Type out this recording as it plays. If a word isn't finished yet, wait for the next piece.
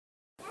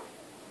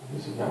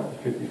This is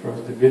not the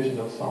 51st division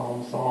of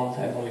Psalms. Psalms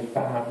has only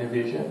 5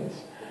 divisions.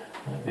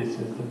 This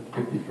is the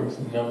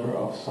 51st number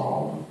of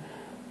Psalm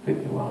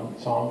 51.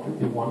 Psalm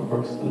 51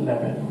 verse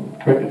 11.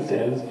 Cricket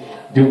says,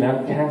 "Do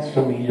not cast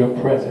from me your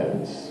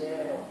presence,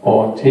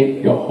 or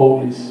take your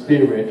Holy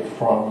Spirit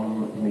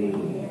from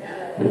me."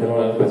 May the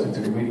Lord bless you to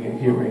the reading and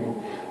hearing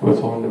of His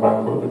holy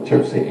divine word. The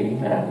church say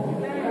amen.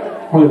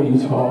 We're going to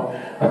use for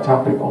a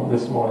topic on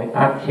this morning.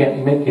 I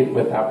can't make it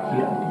without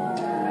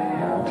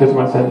Him. Just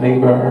when I said,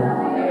 neighbor,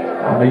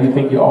 I know you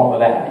think you're all of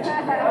that,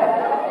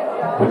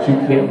 but you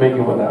can't make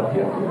it without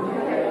Him.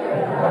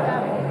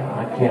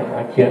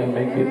 I can't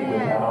make it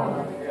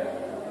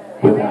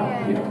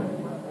without Him.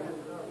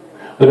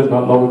 Let us, my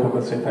Lord, come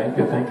and say thank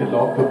you. Thank you,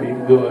 Lord, for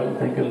being good.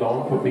 Thank you,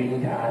 Lord, for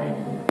being kind.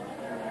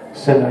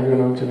 Send out your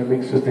anointing to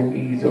make this thing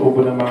easy.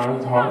 Open the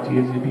minds, hearts,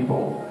 ears of your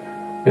people.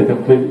 Let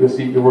them please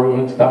receive the word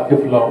and stop your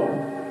flow.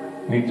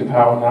 Need your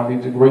power now,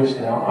 need your grace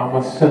now. I'm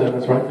a sinner.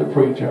 That's right, the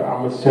preacher.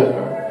 I'm a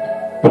sinner.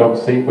 But I'm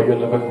saved by your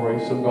love and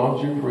grace. So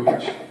God, you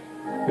preach.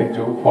 They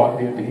do part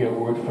there to hear a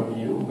word from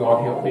you.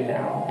 God, help me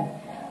now.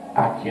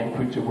 I can't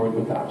preach a word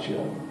without you.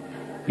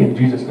 In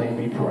Jesus' name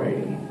we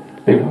pray.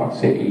 Let your heart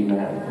say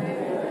amen.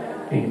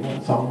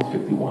 Amen. Psalms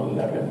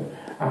 51:11.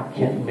 I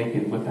can't make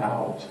it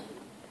without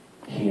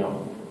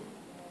Him.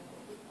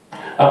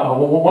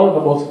 One of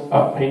the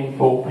most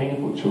painful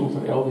truths,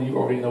 and elder, you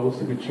already know this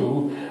to be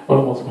true, one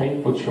of the most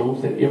painful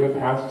truths that every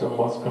pastor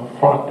must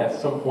confront at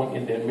some point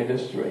in their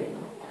ministry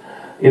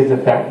is the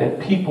fact that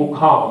people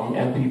come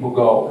and people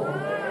go.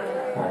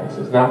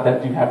 It's not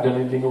that you have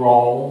done anything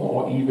wrong,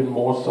 or even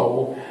more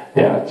so,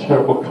 there are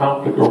terrible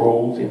conflict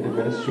arose in the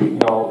ministry.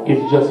 No,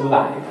 it's just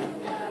life.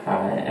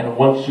 And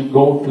once you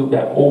go through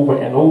that over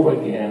and over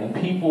again,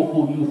 people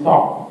who you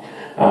thought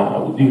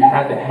you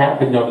had to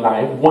have in your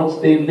life, once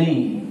they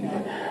leave,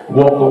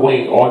 walk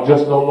away, or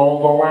just no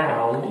longer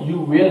around, you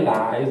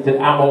realize that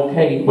I'm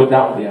okay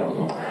without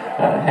them.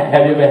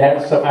 Have you ever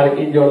had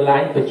somebody in your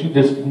life that you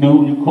just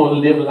knew you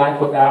couldn't live life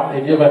without?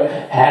 Have you ever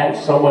had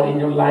someone in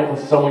your life, or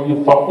someone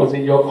you thought was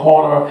in your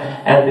corner,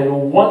 and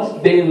then once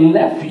they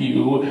left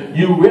you,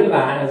 you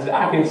realize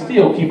I can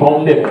still keep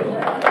on living?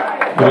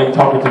 You ain't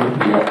talking to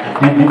me here.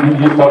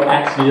 You start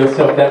asking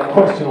yourself that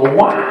question: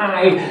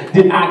 why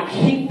did I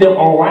keep them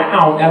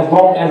around as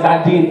long as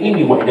I did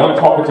anyway? Y'all ain't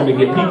talking to me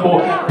here.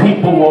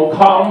 People will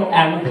come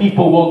and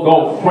people will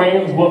go.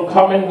 Friends will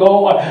come and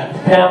go.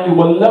 Family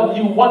will love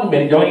you one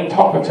minute. Y'all ain't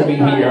talking to me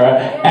here,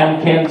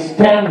 and can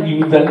stand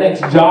you the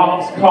next.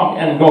 Jobs come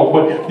and go.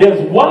 But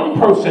there's one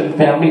person,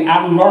 family,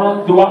 I've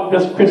learned throughout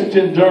this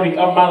Christian journey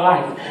of my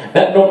life,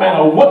 that no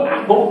matter what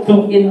I go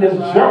through in this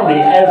journey,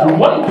 as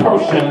one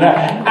person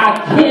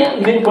I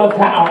can't live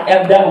without,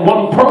 and that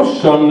one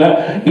person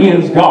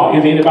is God.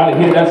 Is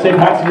anybody here that say,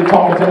 Pastor, you're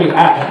talking to me?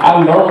 I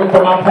learned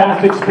from my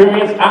past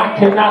experience, I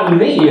cannot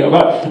live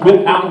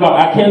without God.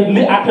 I can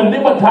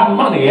live without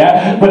money,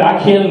 but I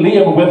can't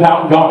live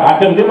without God. I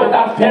can live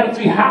without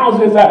fancy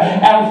houses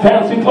and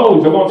fancy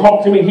clothes. You're going to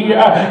talk to me here,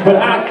 but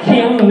I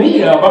can't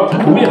live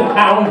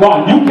without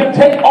God. You can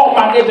take all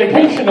my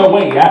education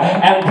away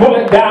and pull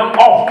it down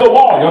off the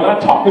wall. You're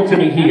not talking to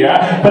me here,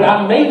 but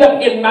I made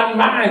up in my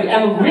mind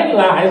and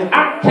realized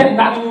I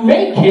cannot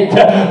make it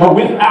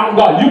without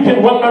God. You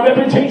can run my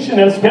reputation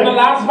and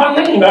scandalize my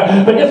name,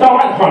 but it's all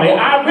right, honey.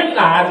 I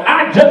realize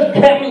I just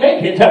can't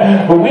make it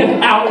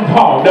without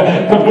God.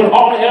 Because when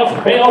all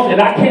else fails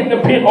and I can't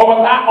depend or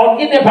rely on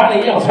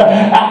anybody else,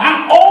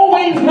 I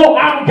always know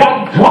I've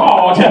got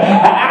God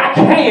I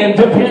can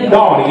depend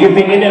on. Is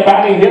there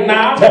anybody here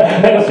now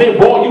that'll say,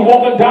 boy, you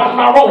walking down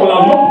my road? When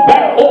I look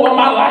back over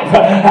my life,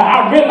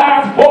 I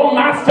realize for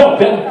myself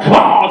that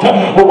God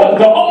was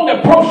the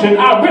only person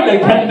I really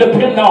can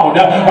depend on.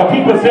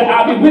 People say,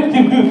 I'll be with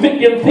you through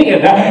thick and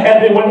thin.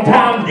 And then when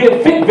times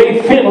get thick,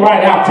 they thin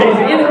right out. Is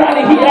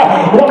anybody here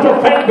want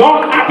to thank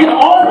God? I can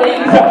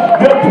always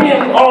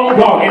depend on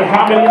God. And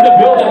how many in the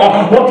building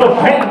want to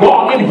thank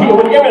God in here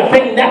with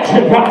everything that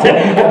you got?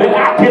 And then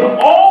I can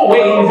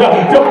always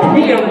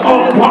depend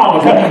on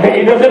God.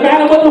 It doesn't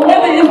matter what the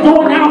weather is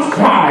doing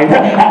outside.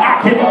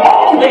 I can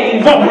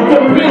always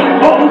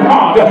depend on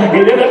God.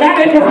 It doesn't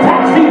matter if it's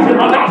tax season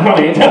or not,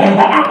 honey.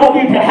 I'm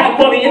going to have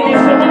money in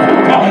December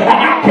too.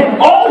 I can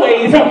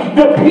always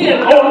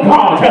depend on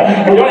God.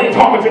 And you ain't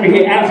talking to me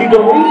here. And see,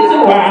 the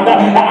reason why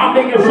I'm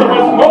making so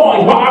much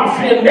noise while I'm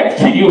sitting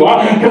next to you,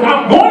 because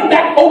I'm going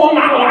back over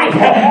my life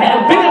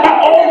and thinking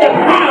about all the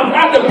times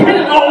I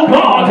depended on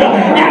God,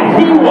 and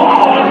He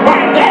was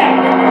right there.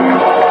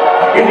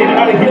 Is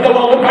anybody here that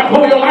will look back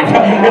over your life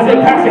and say,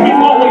 Pastor, He's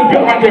always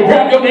been right there?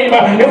 Grab your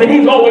neighbor and say,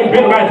 He's always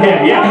been right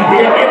there. Yeah.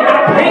 In my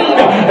pain,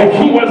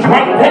 He was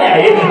right there.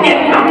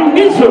 In my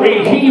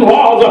misery, He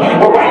was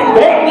right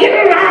there.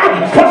 In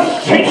my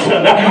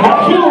frustration,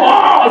 He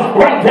was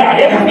right there.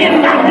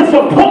 In my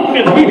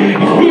disappointment,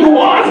 He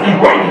was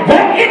right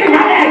there. In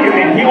my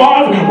agony, He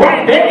was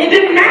right there. It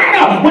didn't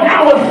matter what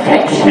I was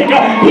facing.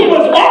 He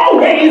was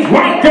always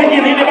right there.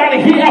 Is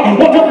anybody here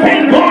want to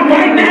thank God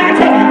right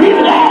now? He's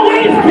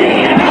always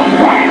been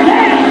right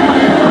there.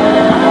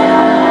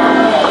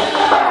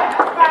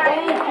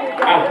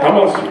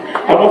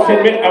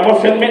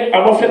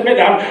 must admit,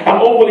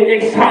 I'm overly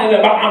excited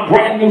about our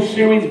brand new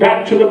series,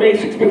 Back to the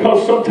Basics,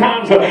 because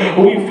sometimes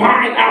we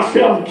find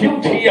ourselves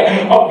guilty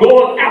of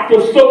going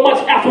after so much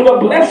after the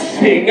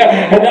blessing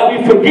that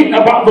we forget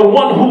about the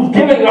one who's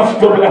giving us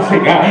the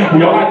blessing.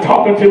 You're not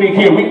talking to me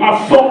here. We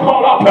are so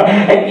caught up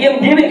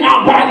in getting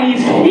our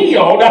bodies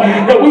healed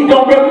that we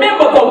don't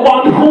remember the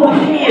one who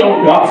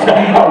healed us.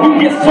 We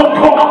get so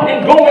caught up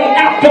in going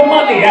after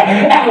money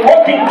and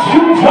working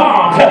 2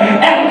 jobs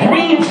and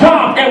 3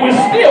 jobs, and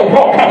we're still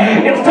broke.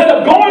 Instead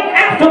of going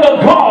after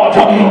the God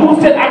who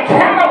said, a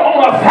cattle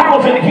on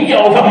 1,000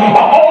 hills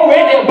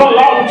already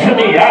belong to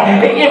me.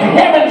 If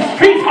heaven's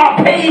streets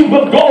are paved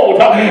with gold,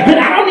 then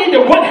I don't need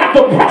to have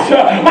to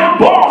pressure my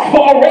boss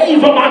for a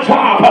raise on my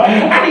job.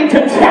 I need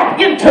to tap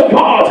into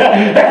God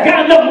that's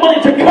got enough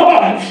money to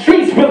cover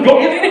streets with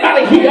gold. Is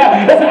anybody here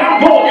that said,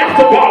 I'm going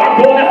after God?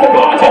 I'm going after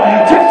God.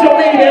 Touch your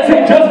neighbor and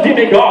say, just give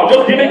me God.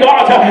 Just give me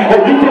God.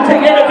 You can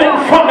take everything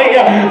from me.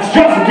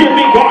 Just give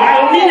me God. I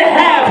don't need to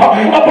have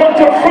a bunch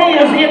of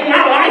friends in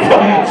my life.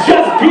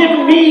 Just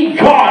give me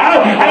God.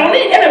 I don't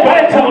need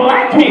anybody to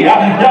like me.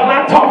 You're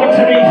not talking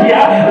to me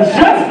here.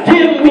 Just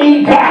give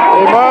me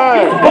God.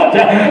 But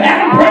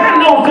and Brian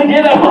knows to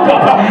get a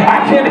hookup.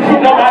 I can't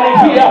get nobody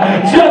here.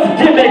 Just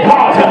give me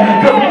God.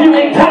 Because when you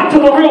encounter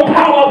the real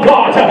power of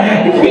God,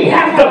 He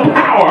has the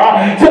power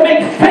to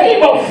make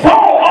favor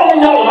fall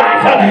on your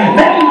life.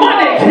 That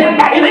money can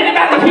buy. Is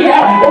anybody here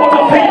that was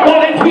a faith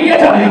volunteer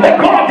that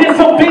God did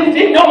some things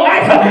in your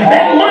life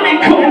that money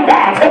couldn't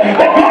buy?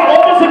 That God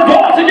opened some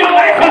doors in your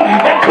life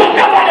that could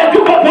nobody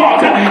do but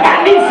God.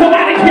 I need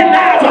somebody here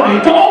now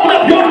to open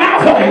up your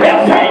mouth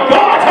and thank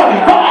God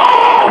for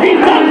all He's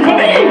done for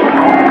me.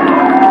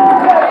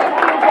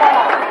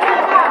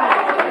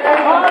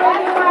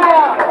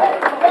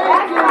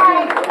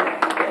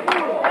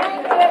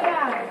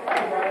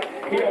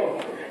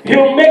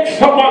 He'll make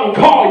someone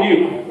call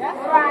you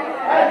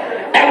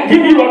and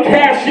give you a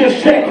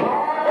cashier's check.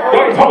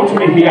 Don't you talk to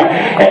me here.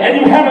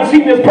 And you haven't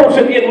seen this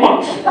person in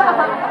months.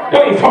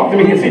 Don't you talk to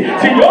me here. See,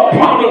 your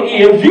problem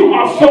is you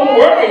are so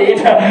worried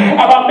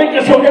about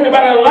making sure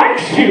everybody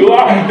likes you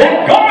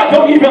that God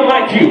don't even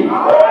like you.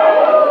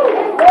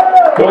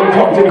 Don't you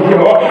talk to me here.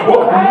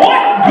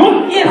 What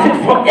good is it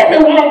for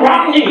everyone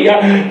around me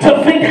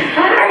to think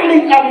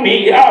highly of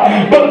me,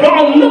 but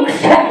God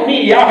looks at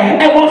me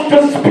and wants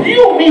to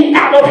spew me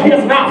out of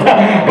His mouth?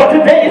 But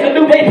today is a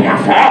new day,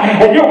 Pastor,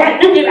 and you're right.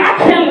 I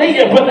can't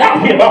live without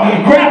Him.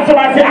 Grab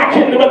somebody and say, I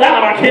can't live without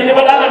Him. I can't live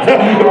without Him.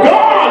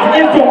 God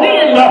is the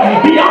wind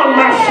beyond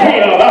my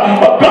sail.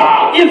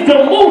 God is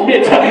the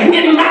movement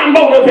in my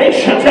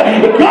motivations.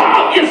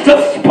 God is the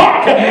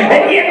spark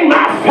in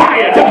my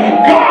fire.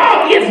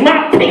 God is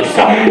my peace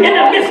in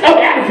the midst of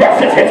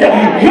adversity.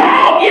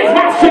 God is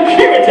my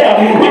security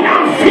when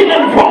I'm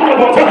feeling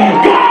vulnerable.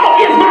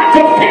 God is my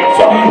defense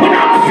when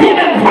I'm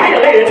feeling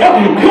violated.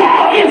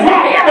 God is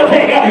my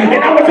everything.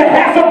 And I want to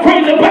have some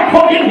praise and back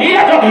on in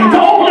here to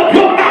open up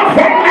your mouth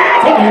right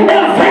now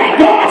and thank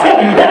God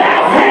that I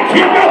thank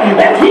Him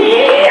that He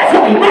is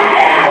my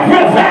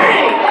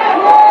everything.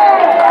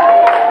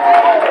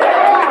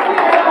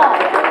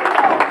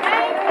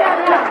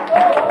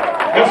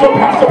 And so,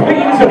 Pastor,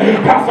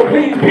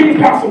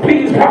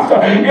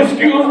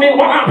 excuse me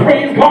while I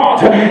praise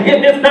God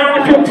in this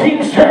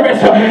 9:15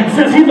 service,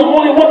 since He's the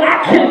only one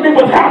I can't live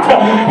without.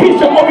 He's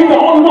the only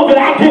one that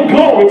I give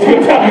glory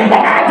to.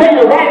 I tell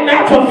you right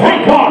now to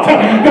thank God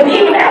that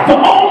even after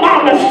all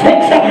my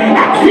mistakes,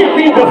 I can't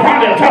live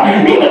without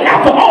Him. Even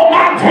after all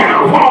my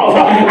downfalls,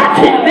 I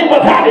can't live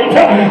without Him.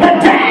 The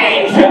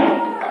danger.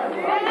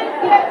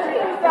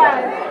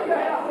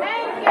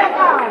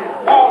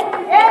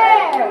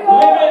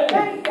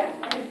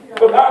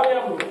 Without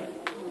Him,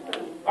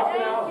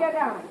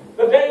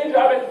 the danger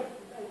of it,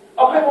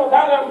 of living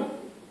without Him,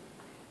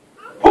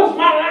 puts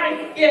my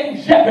life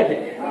in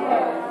jeopardy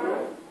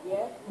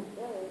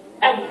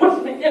and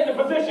puts me in the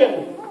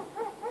position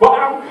where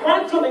I'm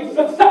constantly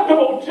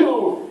susceptible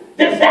to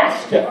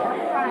disaster.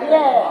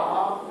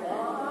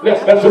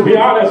 Let's be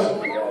honest.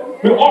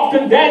 We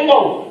often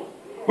dangle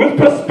with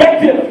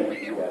perspective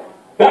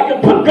that I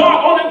can put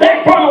God on the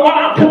back burner while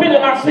I'm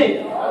committing my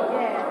sin,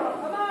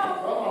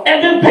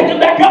 and then pick it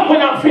back up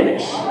when I'm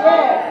finished.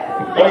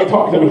 Don't you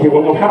talk to me here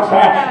one more Pastor.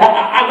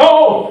 I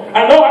know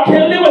I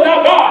can't live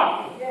without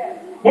God.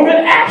 Well,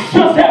 then ask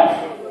yourself,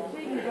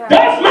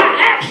 does my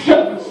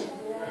actions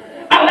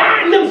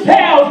align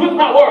themselves with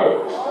my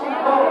words?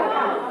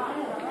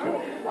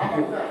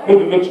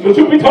 The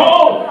truth be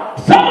told,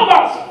 some of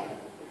us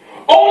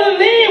only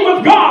live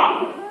with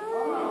God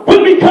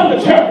when we come to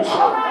church.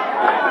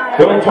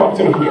 Don't you talk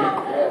to me here.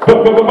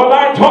 But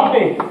I taught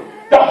me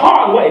the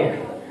hard way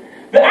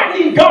that I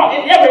need God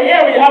in every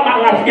area of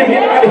my life. Is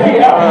anybody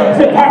here?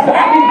 Say, Pastor,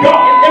 I need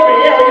God in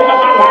every area of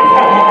my life.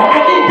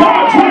 I need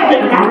God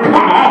driving my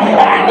car.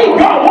 I need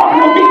God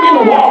walking with me in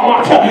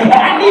Walmart.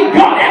 I need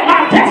God at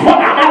my desk when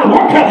I'm at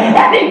work.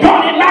 I need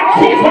God in my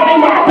kids when they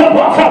ride the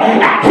bus.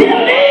 I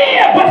can't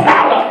live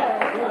without Him.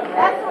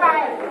 That's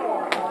right.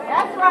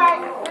 That's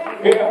right.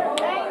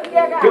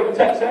 Yeah. Here's the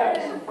text says,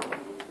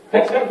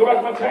 Let's go back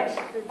to my text.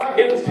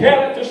 It is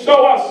telling to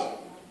show us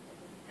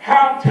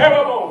how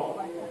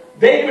terrible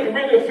David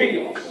really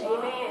feels.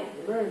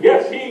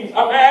 Yes, he's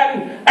a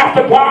man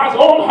after God's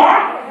own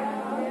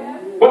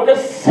heart. But the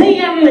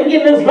sin in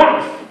his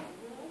life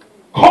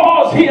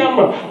caused him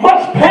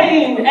much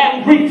pain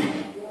and grief.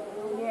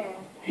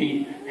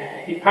 He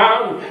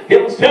found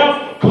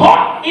himself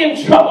caught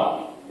in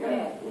trouble.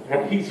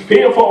 And he's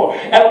fearful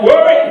and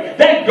worried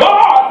that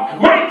God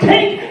might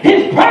take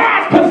his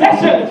prized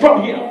possession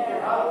from him.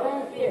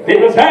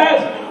 David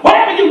says,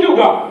 whatever you do,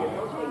 God,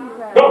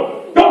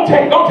 don't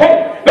take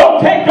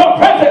your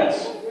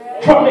presence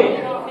from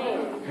me.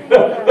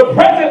 The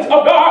presence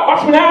of God,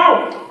 watch me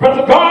now, the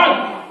presence of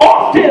God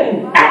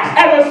often acts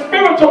as a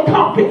spiritual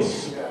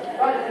compass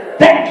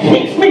that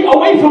keeps me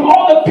away from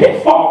all the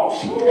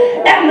pitfalls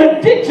and the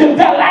ditches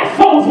that life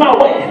throws my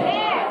way.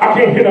 I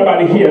can't hear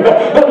nobody here.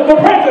 The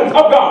presence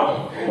of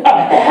God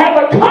has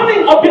a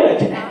cunning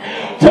ability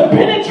to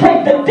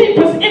penetrate the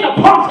deepest inner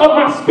parts of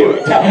my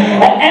spirit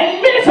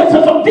and minister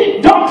to some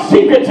deep dark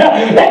secrets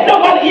that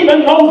nobody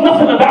even knows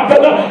nothing about.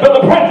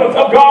 The presence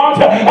of God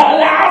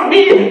allows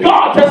me,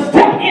 God, to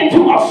step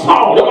into a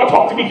song. You're going to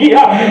talk to me here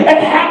and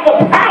have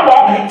the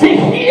power to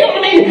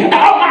heal me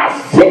out of my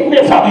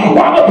sickness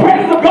while the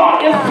presence of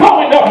God is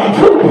flowing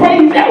through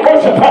praise and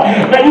worship.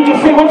 Now you can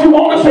say what you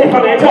want to say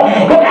from it,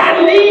 but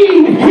I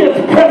need his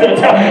presence.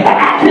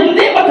 I can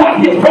live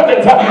without his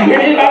presence.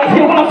 Anybody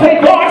here want to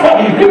say, God,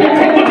 you can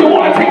take what you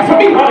want to take from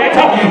me, honey,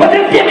 but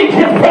just give me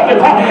his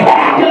presence.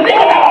 I can live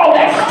without all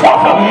that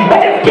stuff, but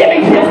just give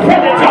me his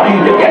presence.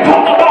 You can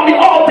talk about me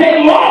all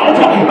day long,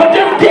 but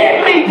just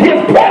give me his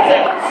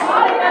presence.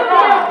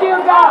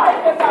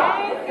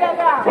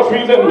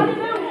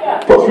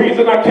 First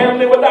reason I can't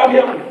live without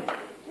him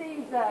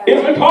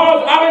is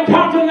because I've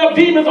encountered enough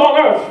demons on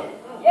earth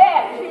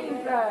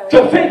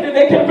to think that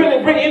they can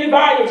really bring any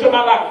value to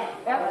my life.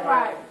 That's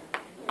right.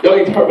 Y'all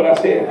ain't heard what I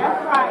said.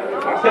 That's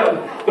right. I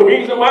said the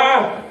reason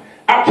why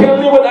I can't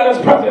live without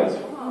his presence,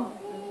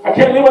 I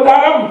can't live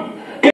without him,